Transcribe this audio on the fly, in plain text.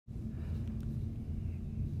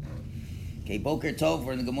Okay, Boker Tov,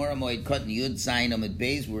 we're in the Gemara Moed Katan Yud Zayin Amud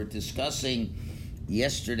Beis. We were discussing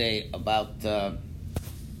yesterday about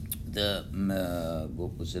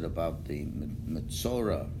what was it about the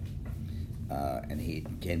Metzora,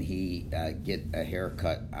 and can he get a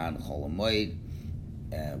haircut on Chol Hamoed?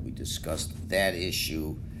 We discussed that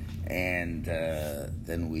issue, and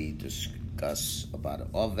then we discuss about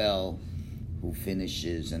Ovel who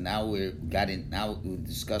finishes, and now we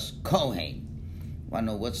discuss Kohen. Want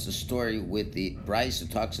to know what's the story with the Brisa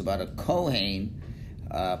talks about a Kohen?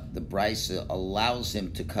 The Brisa allows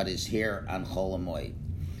him to cut his hair on Chol Hamoed.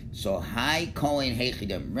 So, Hai Kohen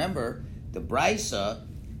Hechidim. Remember, the Brisa,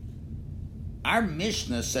 our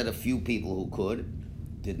Mishnah said a few people who could,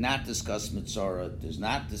 did not discuss Metzora, does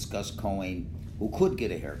not discuss Kohen who could get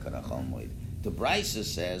a haircut on Chol Hamoed. The Brisa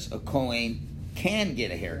says a Kohen can get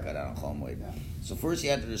a haircut on Chol Hamoed. So first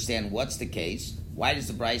you have to understand what's the case. Why does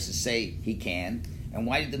the Brisa say he can? And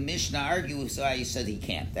why did the Mishnah argue why he said he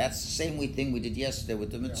can't? That's the same thing we did yesterday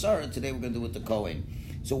with the Metzora. Today we're going to do with the Kohen.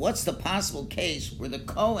 So what's the possible case where the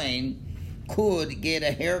Kohen could get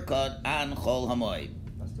a haircut on Chol Hamoed?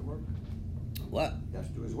 Has to work. What? He has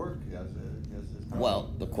to do his work. He has his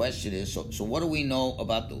well, the question is, so what do we know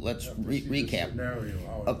about the, let's recap.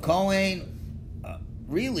 A Kohen,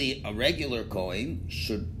 really a regular Kohen,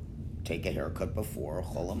 should take a haircut before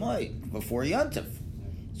Chol Hamoed, before Yontif.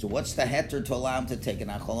 So what's the heter to allow him to take it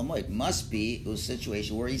on Chol Hamoed? Must be a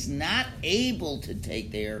situation where he's not able to take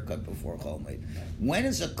the haircut before Chol Hamoed. When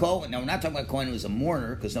is a Kohen? Now we're not talking about a Kohen who's a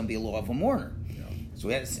mourner, because there'll be a law of a mourner. Yeah. So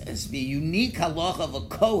it has to be a unique halacha of a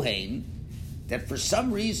Kohen that for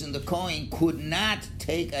some reason the Kohen could not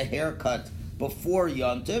take a haircut before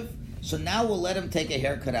Yontif. So now we'll let him take a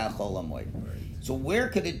haircut on Chol Hamoed. Right. So where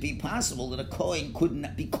could it be possible that a Kohen could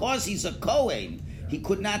not, because he's a Kohen, he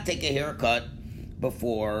could not take a haircut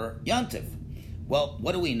before Yontif? Well,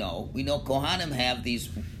 what do we know? We know Kohanim have these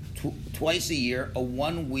twice a year, a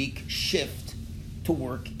 1 week shift to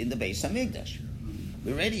work in the Beis Hamikdash.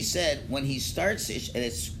 We already said when he starts, and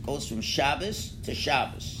it goes from Shabbos to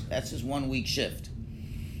Shabbos. That's his 1 week shift.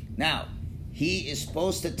 Now, he is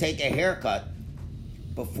supposed to take a haircut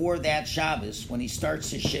before that Shabbos when he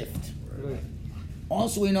starts his shift. Right.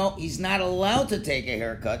 Also, we know he's not allowed to take a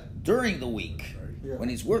haircut during the week. Yeah. When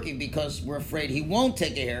he's working, because we're afraid he won't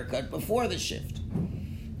take a haircut before the shift.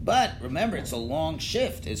 But remember, it's a long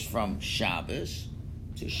shift. It's from Shabbos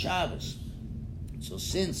to Shabbos. So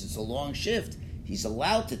since it's a long shift, he's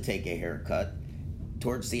allowed to take a haircut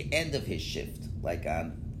towards the end of his shift, like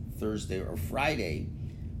on Thursday or Friday,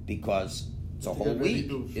 because it's a whole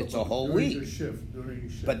week. It's a whole week. During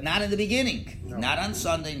shift. But not in the beginning. No. Not on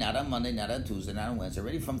Sunday, not on Monday, not on Tuesday, not on Wednesday.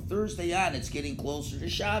 Already from Thursday on, it's getting closer to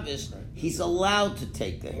Shabbos. Right. He's allowed to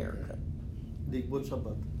take the haircut.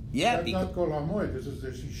 Yeah, that's not Chol Hamoed.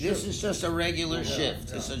 This is just a regular shift.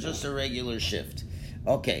 This is just a regular shift.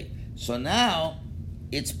 Okay, so now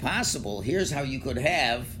it's possible. Here's how you could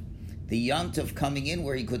have the Yontif coming in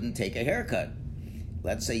where he couldn't take a haircut.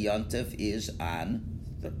 Let's say Yontif is on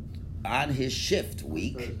his shift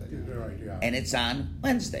week, and it's on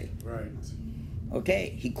Wednesday. Right.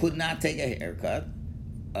 Okay, he could not take a haircut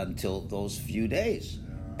until those few days.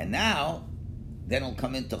 Yeah. And now, then he'll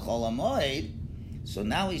come into Chol Hamoed, so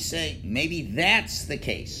now he's saying, maybe that's the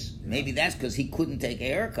case. Maybe that's because he couldn't take a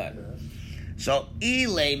haircut. Yeah. So,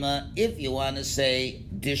 Ilema, if you want to say,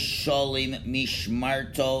 Disholim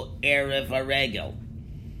Mishmarto Erev Haregel,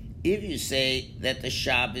 if you say that the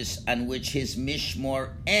Shabbos on which his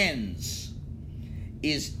Mishmor ends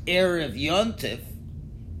is Erev Yontif,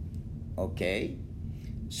 okay,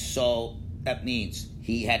 so that means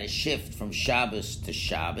he had a shift from Shabbos to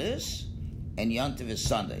Shabbos, and Yontif is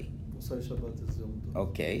Sunday.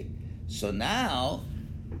 Okay, so now,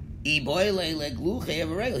 he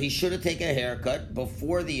should have taken a haircut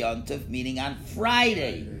before the Yontif, meaning on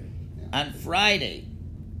Friday. On Friday.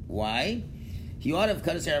 Why? He ought to have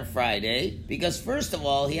cut his hair on Friday, because first of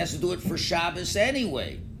all, he has to do it for Shabbos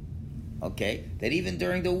anyway. Okay? That even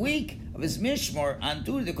during the week of his Mishmor, on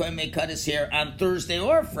duty, the Kohen may cut his hair on Thursday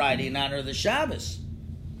or Friday in honor of the Shabbos.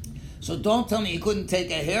 So don't tell me he couldn't take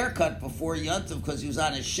a haircut before Yontif because he was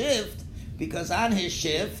on his shift, because on his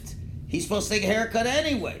shift, he's supposed to take a haircut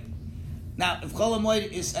anyway. Now, if Chol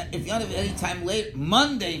Hamoed is, if Yontif any time later,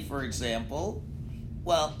 Monday, for example,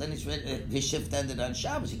 well, then his shift ended on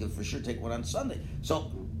Shabbos. He could for sure take one on Sunday. So,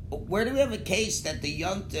 where do we have a case that the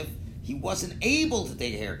Yontif, he wasn't able to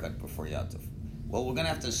take a haircut before Yontif? Well, we're going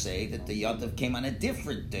to have to say that the Yontif came on a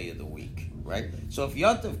different day of the week, right? So, if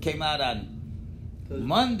Yontif came out on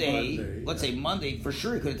Monday, let's say Monday, for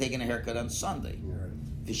sure he could have taken a haircut on Sunday. Right.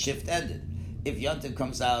 If his shift ended. If Yontif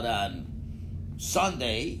comes out on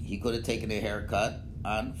Sunday, he could have taken a haircut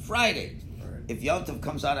on Friday. Right. If Yom Tov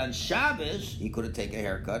comes out on Shabbos, he could have taken a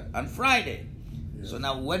haircut on Friday. Yeah. So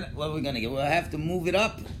now what are we going to get? We'll have to move it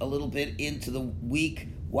up a little bit into the week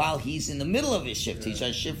while he's in the middle of his shift. Yeah. He's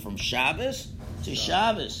on shift from Shabbos to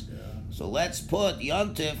Shabbos. Yeah. So let's put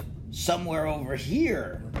Yom Tov somewhere over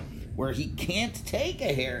here where he can't take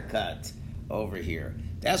a haircut over here.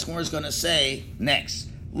 That's what we're going to say next.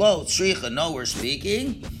 Lo tzricha, no, we're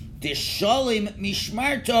speaking. Disholim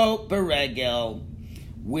mishmarto beregel,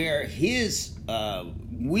 where his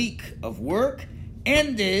week of work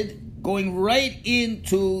ended going right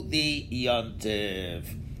into the Yom Tov.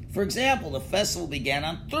 For example, the festival began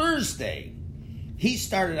on Thursday. He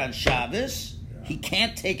started on Shabbos. He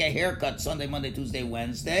can't take a haircut Sunday, Monday, Tuesday,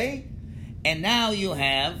 Wednesday. And now you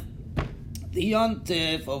have the Yom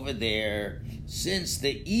Tov over there. Since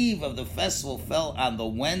the eve of the festival fell on the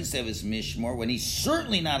Wednesday of his Mishmor, when he's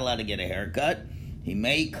certainly not allowed to get a haircut, he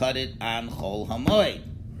may cut it on Chol HaMoed.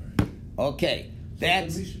 Okay,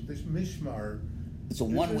 that's... This Mishmar... It's a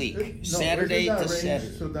 1 week, no, Saturday to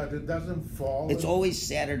Saturday. So that it doesn't fall... It's always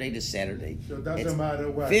Saturday to Saturday. So it doesn't it's matter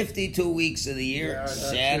what. 52 weeks of the year, Yeah, that's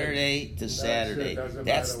Saturday to That's Saturday. it. Doesn't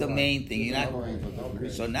That's matter the what. main thing. You're not. Okay.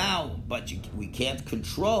 So now, but we can't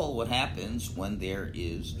control what happens when there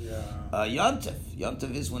is Yeah. Yom Tov. Yom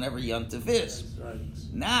Tov is whenever Yom Tov is. That's right.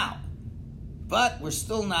 Now, but we're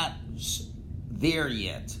still not there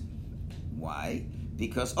yet. Why?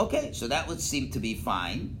 Because, okay, so that would seem to be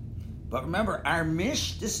fine. But remember, our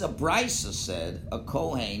this is a Brisa said, a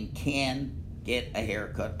Kohen can get a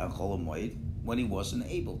haircut on Chol HaMoed when he wasn't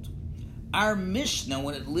able to. Our Mishnah,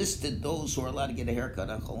 when it listed those who are allowed to get a haircut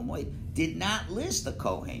on Chol HaMoed, did not list a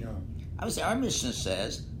Kohen. Yeah. Obviously, our Mishnah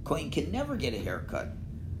says Kohen can never get a haircut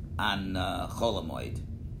on Chol HaMoed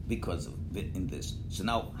because of in this. So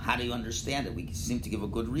now, how do you understand it? We seem to give a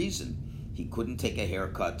good reason. He couldn't take a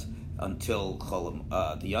haircut until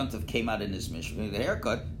the Yom Tov came out in his Mishnah. The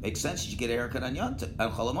haircut makes sense. You should get a haircut on Yom Tov,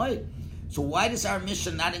 on Chol HaMoed. So why does our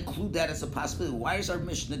Mishnah not include that as a possibility? Why does our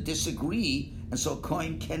Mishnah disagree? And so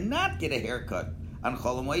Kohen cannot get a haircut on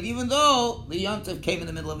Chol HaMoed, even though the Yom Tov came in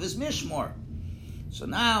the middle of his Mishmor. So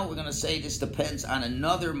now we're going to say this depends on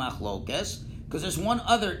another machlokes, because there's one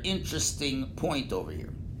other interesting point over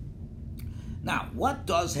here. Now, what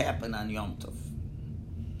does happen on Yom Tov?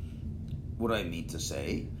 What do I mean to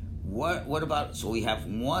say? What about, so we have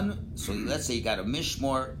one, so let's say you got a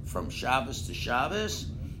Mishmor from Shabbos to Shabbos,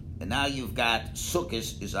 and now you've got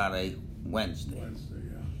Sukkot is on a Wednesday. Wednesday,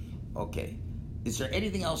 yeah. Okay. Is there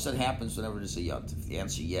anything else that happens whenever there's a Yom Tov? The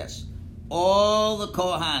answer, yes. All the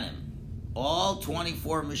Kohanim, all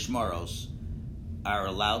 24 Mishmaros are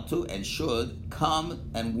allowed to and should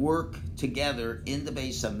come and work together in the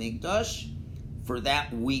Beis HaMikdash for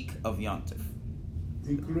that week of Yom Tov.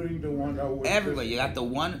 Including the one that was... Everybody, you got the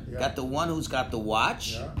one, Yeah. got the one who's got the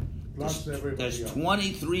watch. Yeah. Plus everybody There's else.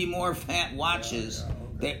 23 more watches. Yeah, okay.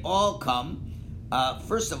 They all come.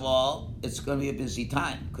 First of all, it's going to be a busy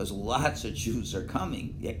time because lots of Jews are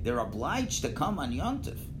coming. They're obliged to come on Yom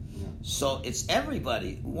Tov. Yeah. So it's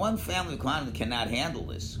everybody. One family of Kohanim cannot handle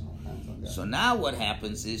this. So now what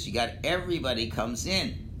happens is you got everybody comes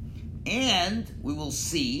in. And we will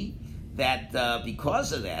see that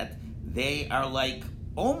because of that, they are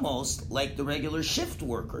almost like the regular shift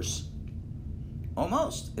workers.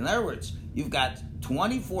 Almost. In other words, you've got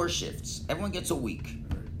 24 shifts. Everyone gets a week.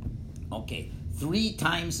 Okay. 3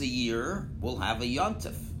 times a year, we'll have a Yom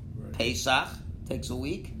Tov. Right. Pesach takes a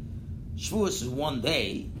week. Shavuos is 1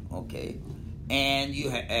 day. Okay. And you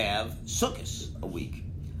have Sukkot a week.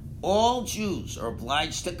 All Jews are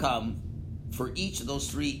obliged to come for each of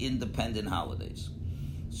those 3 independent holidays.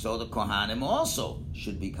 So the Kohanim also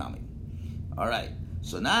should be coming. All right.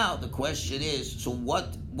 So now the question is, so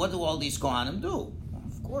what do all these Kohanim do? Well,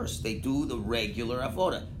 of course, they do the regular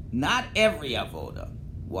avoda. Not every avoda.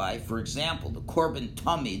 Why? For example, the Korban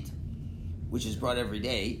Tamid, which is brought every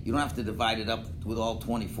day, you don't have to divide it up with all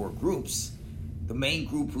 24 groups. The main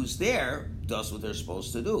group who's there does what they're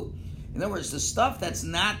supposed to do. In other words, the stuff that's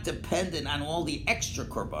not dependent on all the extra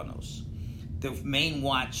korbanos, the main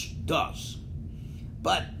watch does.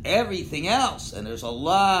 But everything else, and there's a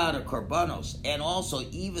lot of korbanos, and also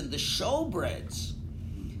even the showbreads,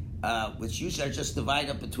 which usually are just divided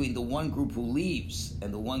up between the one group who leaves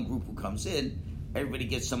and the one group who comes in, everybody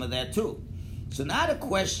gets some of that too. So now the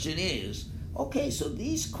question is, okay, so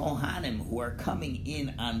these Kohanim who are coming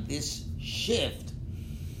in on this shift,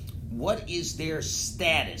 what is their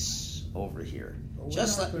status over here? But we're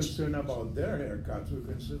Just not concerned about their haircuts.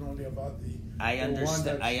 We're concerned only about the... I the one understand.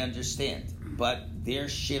 that's- I understand, but their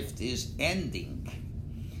shift is ending.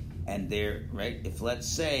 and they're right. If let's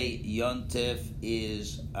say Yontif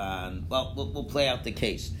is on, well, we'll play out the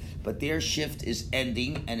case, but their shift is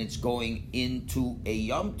ending and it's going into a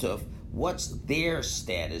Yontif. What's their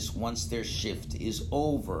status once their shift is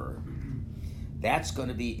over? That's going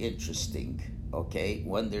to be interesting. Okay,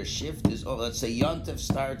 when their shift is over, let's say Yontif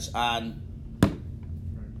starts on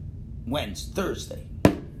Thursday.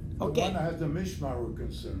 Okay. The one that has the Mishmar we're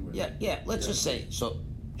concerned with. Yeah. Let's just say so.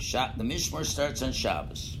 The Mishmar starts on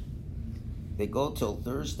Shabbos. They go till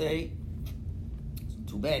Thursday.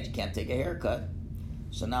 Too bad you can't take a haircut.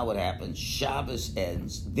 So now what happens? Shabbos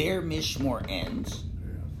ends. Their Mishmar ends,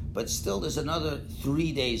 but still there's another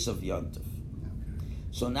 3 days of Yontif.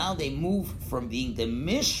 So now they move from being the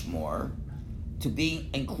Mishmar to being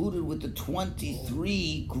included with the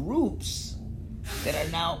 23 groups that are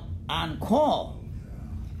now on call.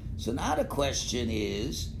 So now the question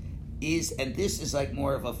is, and this is like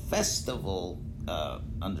more of a festival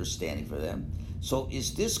understanding for them. So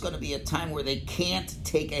is this going to be a time where they can't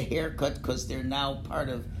take a haircut because they're now part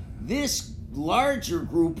of this larger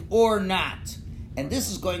group or not? And this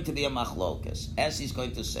is going to be a machlokas, as he's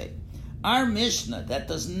going to say. Our Mishnah that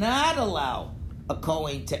does not allow a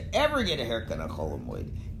Kohen to ever get a haircut on Chol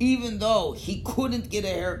Hamoed, even though he couldn't get a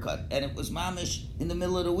haircut and it was mamish in the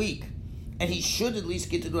middle of the week, and he should at least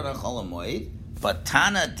get to do it on Chol Hamoed. But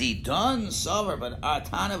Tana Didon Sover, but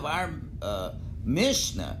Tana of our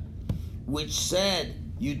Mishnah, which said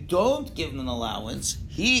you don't give him an allowance,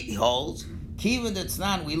 he holds Kivan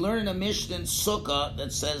Detznan. We learn a Mishnah in Sukkah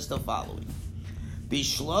that says the following: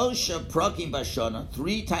 Bishlosha Prakim Bashana,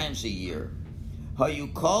 3 times a year.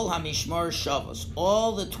 Hayukol HaMishmar Shavos.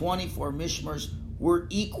 All the 24 Mishmars were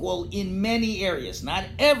equal in many areas, not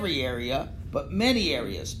every area, but many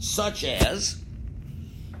areas, such as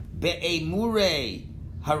Be'emurei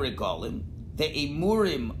Harigolim, the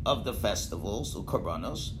Emurim of the festivals, the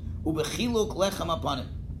Korbanos, Ubechiluk Lechem upon it,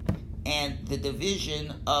 and the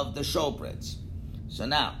division of the showbreads. So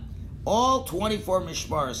now, all 24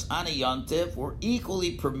 Mishmaros on a Yontif were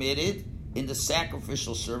equally permitted in the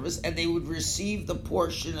sacrificial service, and they would receive the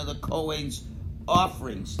portion of the Kohen's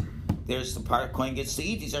offerings. There's the part Kohen gets to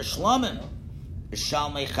eat. These are Shlomim,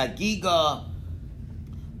 Shalmei Chagiga,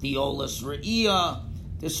 the Olas Re'iyah.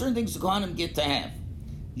 There's certain things the Kohanim get to have.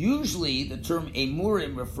 Usually, the term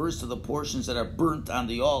Emurim refers to the portions that are burnt on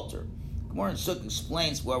the altar. Gemara in Sukkah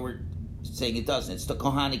explains why we're saying it doesn't. It's the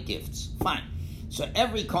Kohanic gifts. Fine. So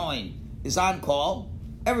every Kohen is on call.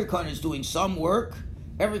 Every Kohen is doing some work.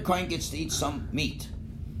 Every Kohen gets to eat some meat.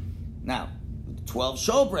 Now, 12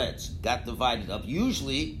 showbreads got divided up.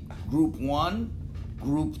 Usually, group 1,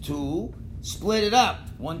 group 2, split it up.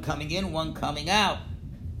 One coming in, one coming out.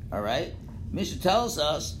 All right? Mishnah tells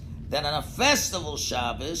us that on a festival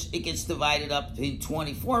Shabbos, it gets divided up in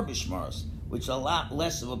 24 Bishmaros, which is a lot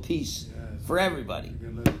less of a piece for everybody.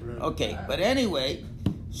 Okay, but anyway,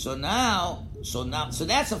 so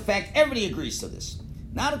that's a fact. Everybody agrees to this.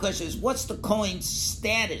 Now the question is, what's the Kohen's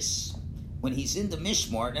status when he's in the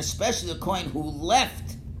Mishmar, and especially the Kohen who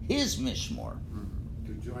left his Mishmar?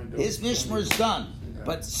 His Mishmar is done,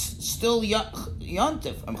 but still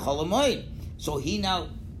Yontif, Chol Hamoed. So he now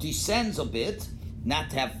descends a bit, not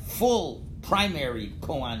to have full primary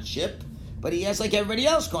Kohenship, but he has like everybody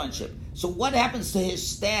else Kohenship. So what happens to his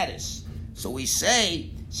status? So we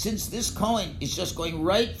say, since this Kohen is just going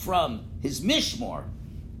right from his Mishmar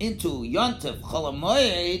into Yontif Chol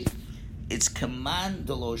Hamoed, it's Kaman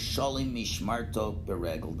Delo Sholim Mishmarto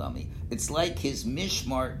Beregel Dami. It's like his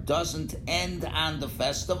Mishmar doesn't end on the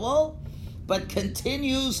festival, but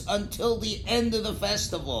continues until the end of the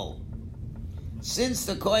festival. Since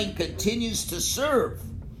the Kohen continues to serve,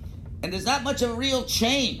 and there's not much of a real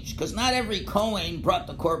change, because not every Kohen brought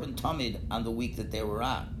the Korban Tamid on the week that they were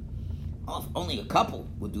on. Only a couple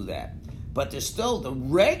would do that. But there's still the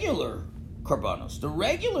regular Korbanos, the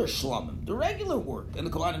regular Shlomim, the regular work, and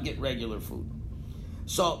the Kohanim get regular food.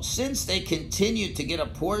 So since they continue to get a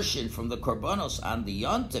portion from the Korbanos on the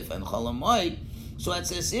Yontif and Chol Hamoed, so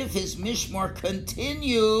it's as if his Mishmar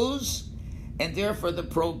continues, and therefore the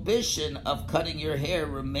prohibition of cutting your hair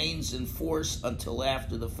remains in force until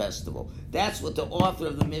after the festival. That's what the author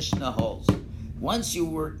of the Mishnah holds. Once you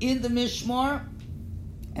were in the Mishmar,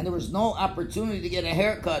 and there was no opportunity to get a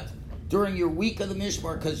haircut during your week of the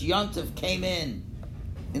Mishmar because Yontif came in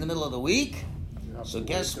the middle of the week, so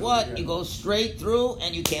guess what? You go straight through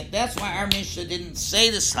and you can't. That's why our Mishnah didn't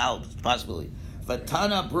say this possibility. But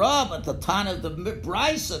Tana Bra, but the Tana of the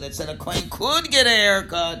Brisa that said a Kohen could get a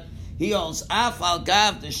haircut, he owns Afal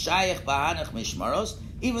Gav the Shayach Bahanach Mishmaros,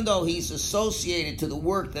 even though he's associated to the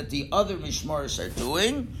work that the other Mishmaros are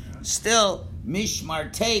doing, still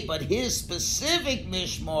mishmar te, but his specific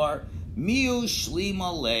mishmar, miu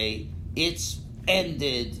shlima le, it's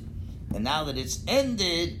ended. And now that it's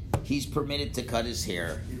ended, he's permitted to cut his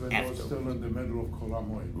hair Even though after. it's still in the middle of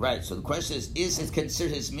Kolamoid. Right, so the question is it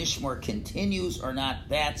considered his mishmar continues or not?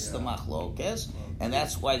 That's the Yeah. machlokes. And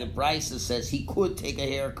that's why the Brisa says he could take a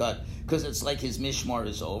haircut, because it's like his mishmar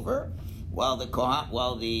is over. While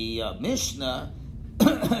the Mishnah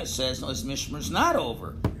says, no, his mishmar's not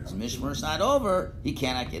over. His mishmar's not over, he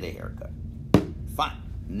cannot get a haircut. Fine.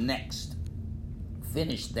 Next.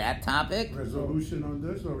 Finish that topic. Resolution on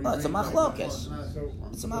this? Or Oh, it's a remain like that?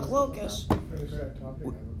 machlokes. It's a machlokes. Finish that topic, I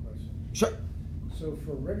have a question. Sure. So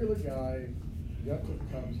for a regular guy, Yontif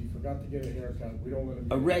comes, he forgot to get a haircut, we don't let him.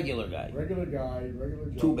 A regular guy. Regular guy, regular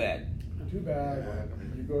job. Too bad. Too bad,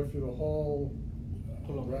 you go through the whole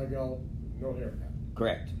regel, no haircut.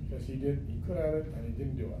 Correct. Because he could have it and he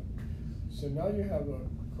didn't do it. So now you have a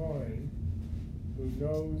Kohen who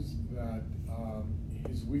knows that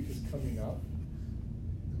his week is coming up.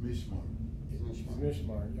 The Mishmar. His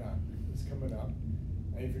Mishmar, yeah, is coming up,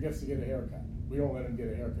 and he forgets to get a haircut. We don't let him get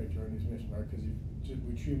a haircut during his Mishmar because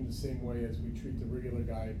we treat him the same way as we treat the regular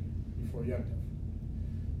guy before Yontif.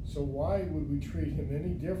 So why would we treat him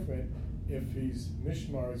any different if his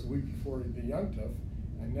Mishmar is a week before the Yontif,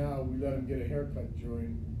 and now we let him get a haircut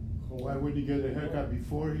during Kol? Why wouldn't he get a haircut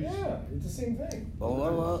before he's... Yeah, it's the same thing.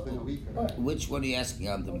 It's been a week. Right. Which one are you asking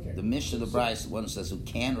on? Okay. The Mishnah, the Bryce, the one that says who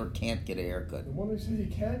can or can't get a haircut. The one who says he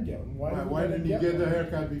can get one, Why didn't he get the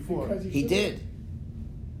haircut before? Because He should've- did,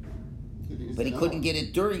 but he couldn't get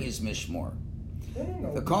it during his Mishmar.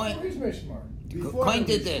 No. The Kohen- Before his Mishmar. The Before Kohen the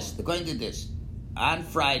did this. The Kohen did this. On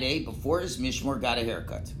Friday, before his Mishmar, got a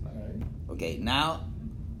haircut. Right. Okay, now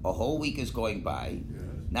a whole week is going by. Yes.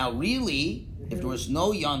 Now, really, if there was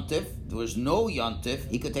no Yontif,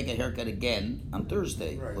 he could take a haircut again on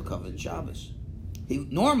Thursday, Right. L'Kavod Shabbos. He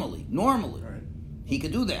normally, Right. he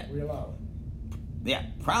could do that. We allow it. Yeah.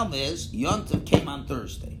 Problem is, Yontif came on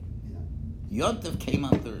Thursday. Yontif came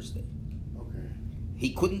on Thursday. Okay.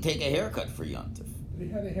 He couldn't take a haircut for Yontif. But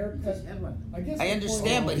he had a haircut. I guess I the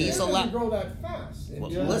understand, point but is, he's hair allowed- doesn't grow that fast.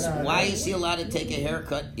 Well, Yeah, listen, no, why no. is he allowed to take a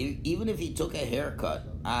haircut? Even if he took a haircut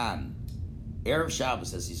on Erev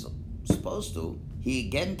Shabbos, as he's supposed to, he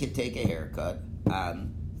again could take a haircut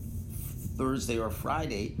on Thursday or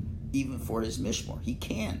Friday, even for his Mishmar. He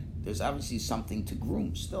can. There's obviously something to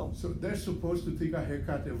groom still. So they're supposed to take a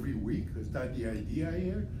haircut every week? Is that the idea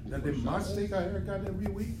here? That they must take a haircut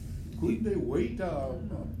every week? Couldn't they wait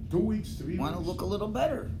 2 weeks, 3 weeks? Want to look a little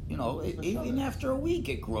better. You know, even after a week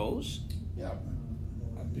it grows. Yeah.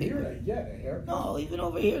 A beard, I get a haircut. No, even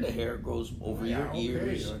over here the hair grows over Yeah, your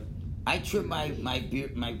okay, ears. I trim my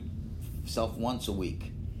beard myself once a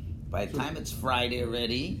week. By the time it's Friday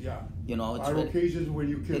already, Yeah. you know, it's Are ready. occasions when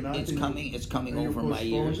you cannot? It's and you- coming. It's coming and you over my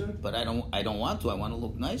postpone ears, it? but I don't want to. I want to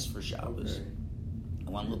look nice for Shabbos. Okay. I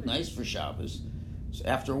want to look nice for Shabbos. So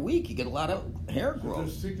after a week, you get a lot of hair So growth.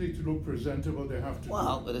 just strictly to look presentable, they have to.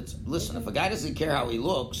 Well, but it's listen. If a guy doesn't care how he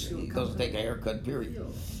looks, he doesn't take a haircut. Period.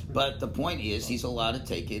 But the point is, he's allowed to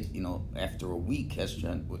take it. You know, after a week.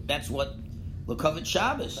 That's what L'Kavod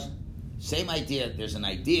Shabbos. Same idea. There's an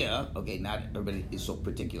idea. Okay, not everybody is so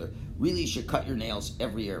particular. Really, you should cut your nails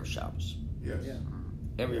every Erev Shabbos. Yes.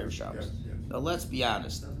 Every Erev Shabbos. Yes. Now let's be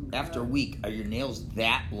honest. After a week, are your nails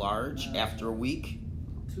that large? After a week?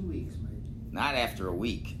 2 weeks, maybe. Not after a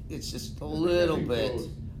week. It's just a little bit.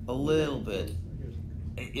 A little bit.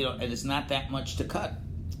 You know, and it's not that much to cut.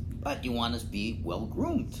 But you want to be well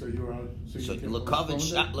groomed. So you're on. So you can L'Kavod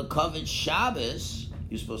postpone it? L'Kavod Shabbos,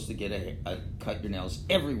 you're supposed to get a cut your nails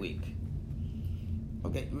every week.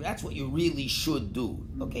 Okay, that's what you really should do.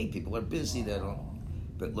 Okay, people are busy, they don't.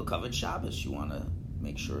 But L'Kavod Shabbos, you want to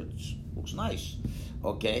make sure it looks nice.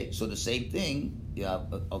 Okay, so the same thing. Yeah,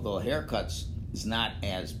 although haircuts is not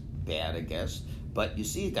as bad, I guess. But you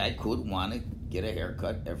see, a guy could want to get a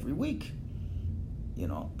haircut every week. You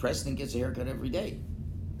know, Preston gets a haircut every day.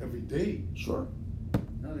 Every day. Sure.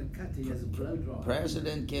 Not a cut, he has a blow draw.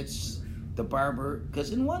 President gets the barber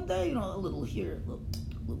because in one day, you know, a little here, a little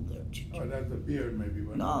there. Oh, that's the beard, maybe.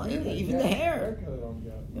 But No, Yeah, even the yeah, hair. haircut I don't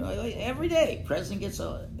get. You know, like, every day, President gets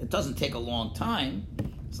a. It doesn't take a long time.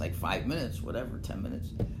 It's like 5 minutes, whatever, 10 minutes.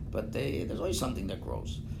 But there's always something that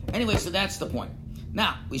grows. Anyway, so that's the point.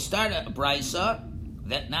 Now we start a brisa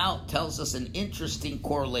that now tells us an interesting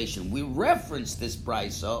correlation. We referenced this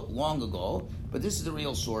brisa long ago, but this is the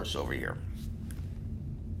real source over here.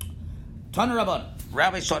 Tana Rabban,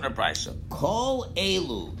 Rabbi Shotner Brisa, Kol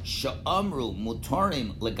Elu Sha'amru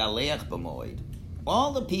Mutarim Legaleach B'Moed.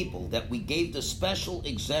 All the people that we gave the special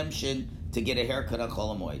exemption to get a haircut on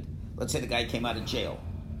Chol HaMoed. Let's say the guy came out of jail,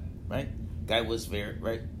 right? Guy was very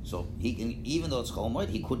right. So he can, even though it's Chol Hamoed,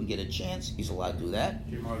 he couldn't get a chance. He's allowed to do that.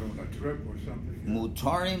 Came out on a trip or something.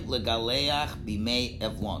 Mutarim legaleach bimei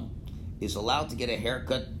evlon is allowed to get a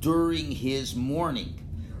haircut during his mourning.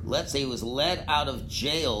 Let's say he was let out of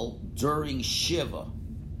jail during Shiva.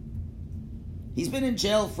 He's been in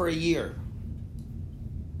jail for a year.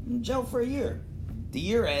 In jail for a year. The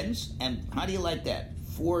year ends, and how do you like that?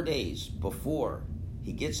 4 days before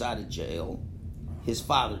he gets out of jail, his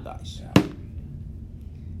father dies.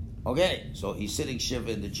 Okay, so he's sitting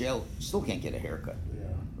Shiva in the jail, still can't get a haircut.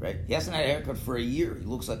 Right? He hasn't had a haircut for a year. He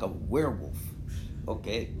looks like a werewolf.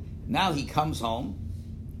 Okay? Now he comes home,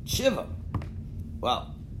 Shiva.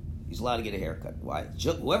 Well, he's allowed to get a haircut. Why?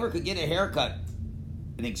 Whoever could get a haircut,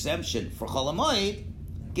 an exemption for Chol Hamoed,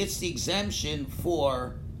 gets the exemption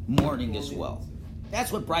for mourning as well.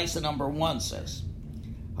 That's what Brisa number 1 says.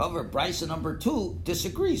 However, Brisa number 2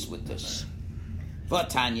 disagrees with this. But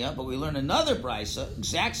Tanya, but we learn another Brisa,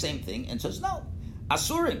 exact same thing, and says no.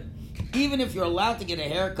 Asurim. Even if you're allowed to get a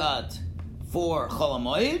haircut for Chol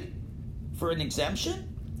Hamoed, for an exemption,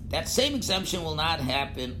 that same exemption will not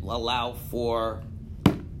allow for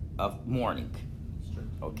a mourning.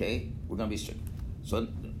 Okay? We're going to be strict. So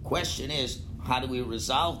the question is, how do we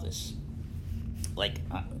resolve this? Like,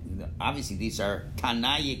 obviously these are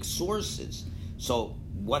Tanaic sources. So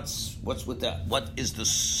what is the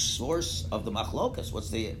source of the machlokas? What's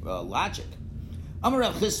the logic? Amar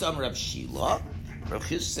Rav Chisda, Amar Rav Shila. Rav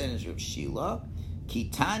Chisda and Rav Shila.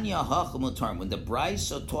 Kitanya hachamutar. When the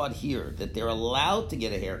Brisa taught here that they're allowed to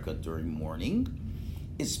get a haircut during mourning,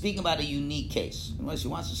 it's speaking about a unique case. Unless he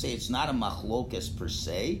wants to say it's not a machlokas per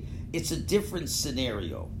se, it's a different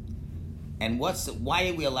scenario. And why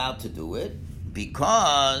are we allowed to do it?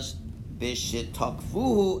 Because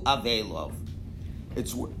b'shetakvuhu avelov.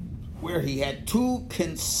 It's where he had 2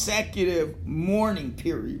 consecutive mourning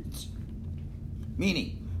periods.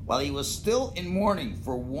 Meaning, while he was still in mourning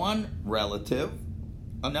for one relative,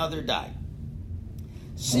 another died.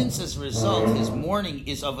 Since as a result, his mourning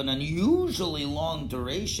is of an unusually long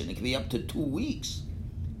duration, it can be up to 2 weeks.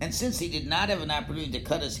 And since he did not have an opportunity to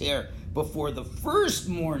cut his hair before the first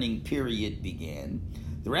mourning period began,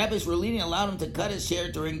 the rabbis were allowed him to cut his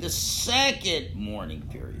hair during the second mourning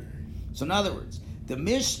period. So in other words, the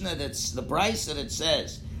Mishnah, that's the Brisa that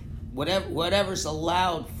says whatever's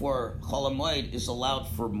allowed for Chol Hamoed is allowed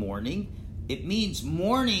for mourning, it means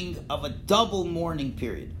mourning of a double mourning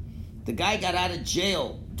period. The guy got out of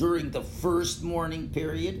jail during the first mourning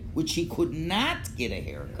period, which he could not get a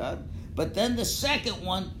haircut, but then the second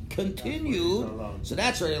one continued, so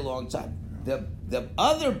that's already a long time. The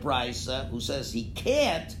other Brisa, who says he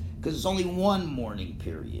can't, because it's only one mourning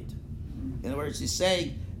period. In other words, he's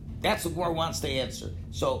saying, that's what Gemara wants to answer.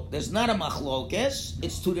 So there's not a machlokes,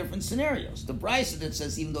 it's 2 different scenarios. The Brisa that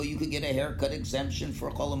says even though you could get a haircut exemption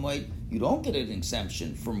for Chol Hamoed, you don't get an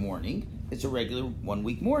exemption for mourning. It's a regular 1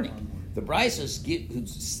 week mourning. The Brisa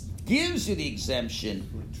gives you the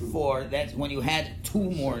exemption for that when you had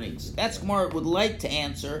 2 mournings. That's Gemara would like to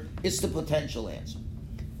answer. It's the potential answer,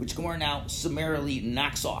 which Gemara now summarily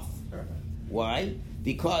knocks off. Why?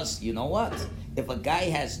 Because you know what? If a guy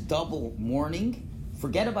has double mourning,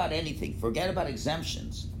 forget about anything. Forget about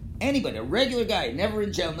exemptions. Anybody, a regular guy, never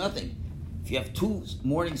in jail, nothing. If you have 2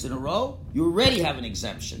 mornings in a row, you already have an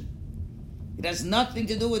exemption. It has nothing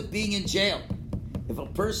to do with being in jail. If a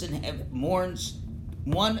person mourns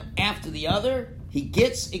one after the other, he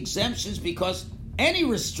gets exemptions because any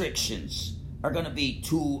restrictions are going to be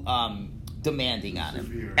too demanding on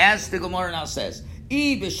him. As the Gemara now says,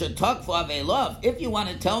 if you want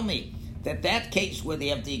to tell me that case where they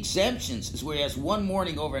have the exemptions is where he has one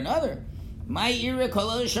mourning over another, my ira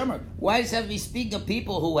kolel shomer. Why does it have to be speaking of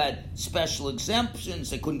people who had special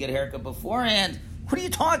exemptions, they couldn't get a haircut beforehand? What are you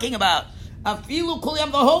talking about? Afilu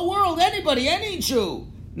kuliyam, the whole world, anybody, any Jew,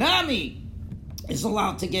 Nami, is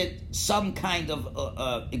allowed to get some kind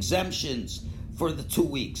of exemptions for the 2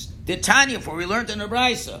 weeks. The Tanya, for we learned in the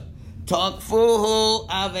Brisa, Tokfuhu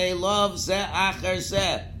avelov ze acher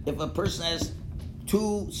ze. If a person has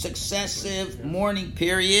 2 successive mourning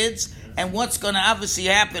periods, and what's going to obviously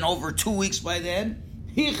happen over 2 weeks by then?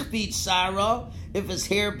 Hichbit Sarah, if his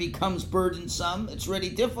hair becomes burdensome, it's really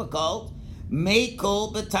difficult.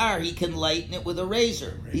 Meikol Batar, he can lighten it with a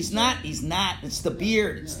razor. He's not, it's the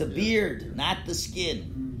beard, not the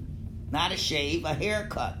skin. Not a shave, a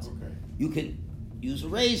haircut. You can use a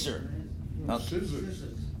razor. Scissors.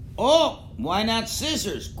 Oh, why not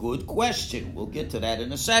scissors? Good question. We'll get to that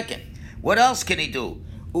in a second. What else can he do?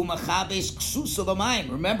 Umachabes ksusa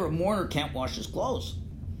b'mayim. Remember, a mourner can't wash his clothes.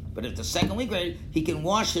 But if the second week, he can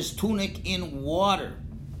wash his tunic in water.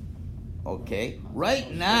 Okay?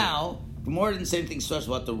 Right now, Gemara didn't say anything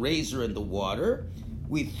special about the razor and the water.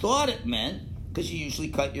 We thought it meant, because you usually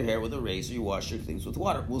cut your hair with a razor, you wash your things with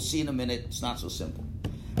water. We'll see in a minute, it's not so simple.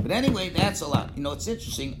 But anyway, that's a lot. You know, it's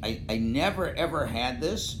interesting. I never, ever had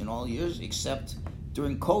this in all years, except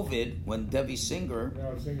during COVID, when Debbie Singer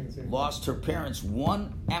lost her parents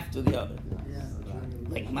one after the other. Yeah.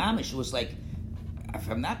 Like mamish, it was like, if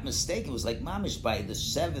I'm not mistaken, it was like mamish by the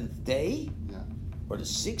 7th day, Yeah. or the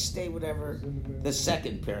 6th day, whatever. The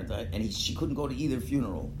second parent died, and she couldn't go to either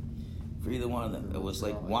funeral for either one of them. It was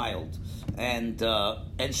like wild, and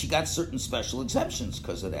she got certain special exemptions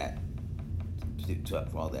because of that,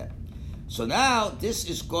 for all that. So now this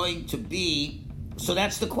is going to be. So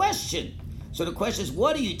that's the question. So the question is,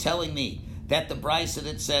 what are you telling me? That the brisa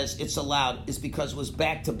that says it's allowed is because it was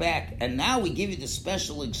back to back, and now we give you the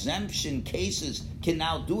special exemption cases can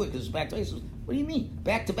now do it because it's back to back. What do you mean?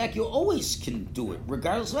 Back to back, you always can do it,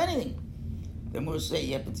 regardless of anything. Then we'll say,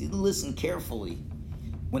 yeah, but listen carefully.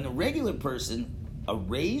 When a regular person, a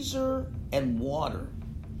razor and water.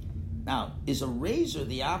 Now, is a razor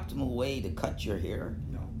the optimal way to cut your hair?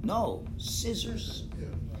 No, scissors.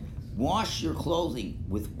 Wash your clothing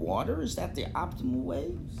with water? Is that the optimal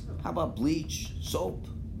way? How about bleach, soap,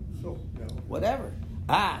 whatever?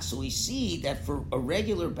 So we see that for a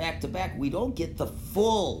regular back-to-back, we don't get the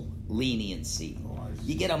full leniency.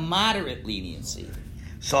 You get a moderate leniency.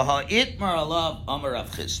 So ha'itmar alav amar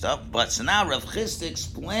Rav Chisda, but so now Rav Chisda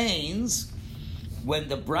explains when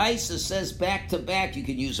the brisa says back-to-back, you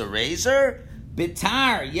can use a razor.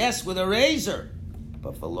 Bitar, yes, with a razor.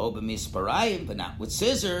 But v'lo b'misparayim, but not with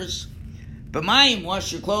scissors. B'mayim,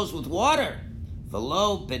 wash your clothes with water.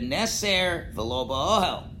 V'lo b'neser, v'lo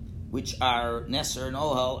b'ohel, which are, neser and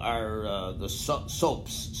ohel are the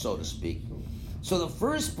soaps, so to speak. So the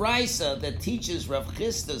first brisa that teaches Rav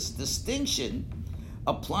Chisda's distinction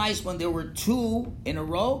applies when there were two in a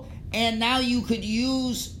row, and now you could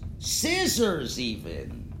use scissors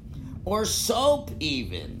even, or soap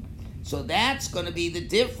even. So that's going to be the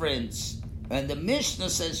difference. And the Mishnah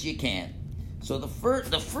says you can't. So the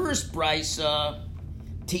first brisa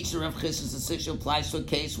teaches Rav Chisda's decision applies to a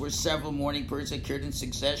case where several mourning periods occurred in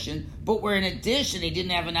succession, but where in addition he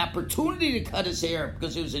didn't have an opportunity to cut his hair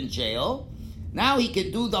because he was in jail. Now he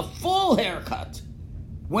could do the full haircut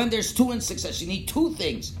when there's two in succession. You need two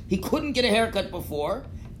things. He couldn't get a haircut before,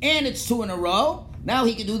 and it's two in a row. Now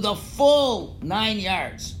he can do the full 9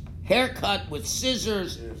 yards. Haircut with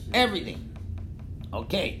scissors, everything.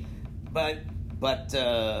 Okay. But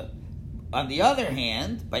on the other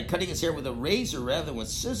hand, by cutting his hair with a razor rather than with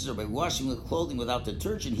scissors, or by washing with clothing without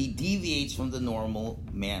detergent, he deviates from the normal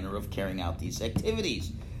manner of carrying out these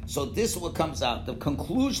activities. So this is what comes out. The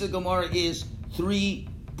conclusion of the Gemara is 3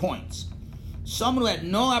 points. Someone who had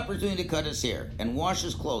no opportunity to cut his hair and wash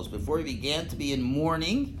his clothes before he began to be in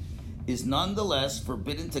mourning is nonetheless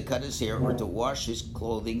forbidden to cut his hair or to wash his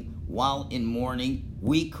clothing while in mourning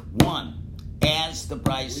week 1. As the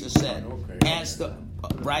brisa said. As the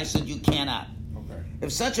brisa said, you cannot.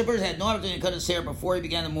 If such a person had no opportunity to cut his hair before he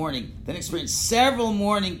began the mourning, then experienced several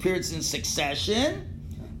mourning periods in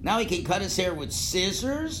succession, now he can cut his hair with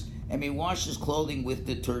scissors and may wash his clothing with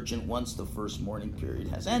detergent once the first mourning period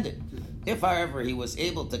has ended. If, however, he was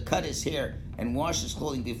able to cut his hair and wash his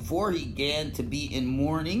clothing before he began to be in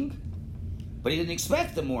mourning, but he didn't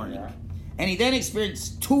expect the mourning, and he then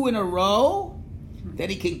experienced 2 in a row,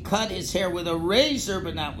 that he can cut his hair with a razor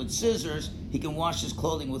but not with scissors. He can wash his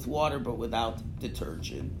clothing with water but without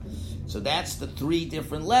detergent. So that's the 3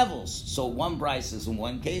 different levels. So one brisa is in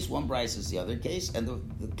one case, one brisa is the other case, and the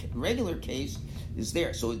regular case is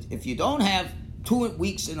there. So if you don't have 2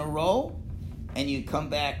 weeks in a row and you come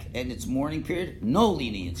back and it's mourning period, no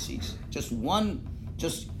leniencies. Just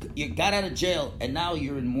you got out of jail and now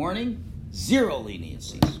you're in mourning, 0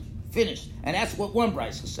 leniencies. Finished. And that's what one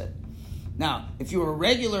brisa said. Now, if you're a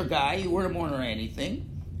regular guy, you weren't a mourner or anything,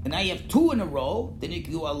 and now you have 2 in a row, then you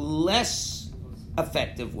can go a less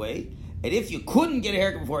effective way. And if you couldn't get a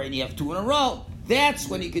haircut before and you have 2 in a row, that's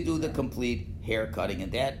when you can do the complete hair cutting,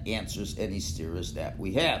 and that answers any steers that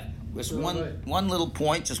we have. Just one little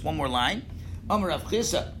point, just one more line. Amar Rav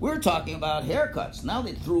Chisda, we're talking about haircuts. Now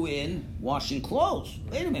they threw in washing clothes.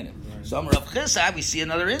 Wait a minute. So Amar Rav Chisda, we see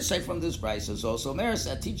another insight from this brisa. Also, Maris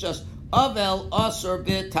that teach us Avel Asur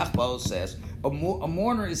Bit Tachbo says a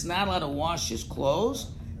mourner is not allowed to wash his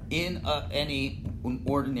clothes in any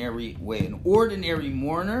ordinary way. An ordinary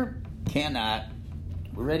mourner cannot.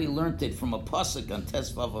 We already learned it from a pasuk on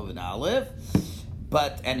Tesvav of an Aleph,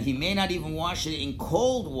 and he may not even wash it in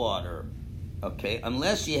cold water, okay,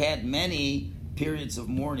 unless you had many periods of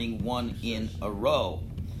mourning 1 in a row.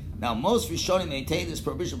 Now, most Rishonim maintain this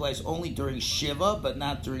prohibition applies only during Shiva, but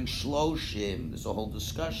not during Shloshim. There's a whole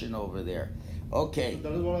discussion over there. Okay.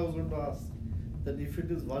 That is what I was going to ask. That if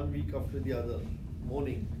it is 1 week after the other,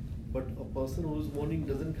 mourning, but a person who is mourning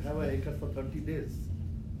doesn't have a haircut for 30 days,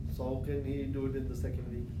 so how can he do it in the second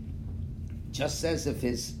week? Just says if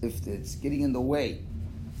it's getting in the way,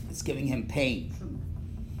 it's giving him pain.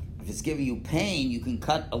 If it's giving you pain, you can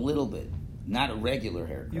cut a little bit, not a regular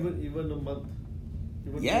haircut. Even a month.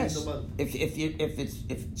 Even Yes. during the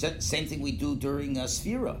month. If same thing we do during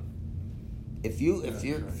Sphira. If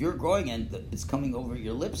you're growing and it's coming over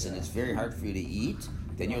your lips and it's very hard for you to eat,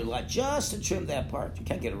 then you're allowed just to trim that part. You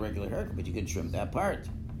can't get a regular haircut, but you can trim that part.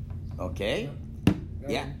 Okay?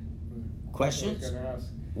 Yeah. Questions? I was gonna ask,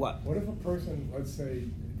 What? what if a person, let's say,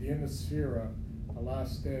 at the end of Sphira, the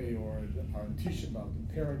last day, or on Tisha B'Av,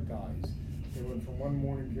 the parent dies, they went from one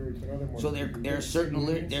mourning period to another mourning So period. there are certain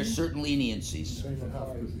leniencies. Same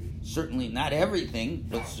applies. Certainly not everything,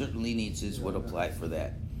 but certain leniencies would apply for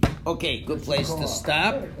that. Okay, good place to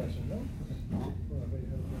stop. I had a question, no? Well, I thought you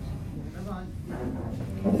had a question.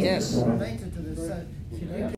 Come on. Yes. Related to this,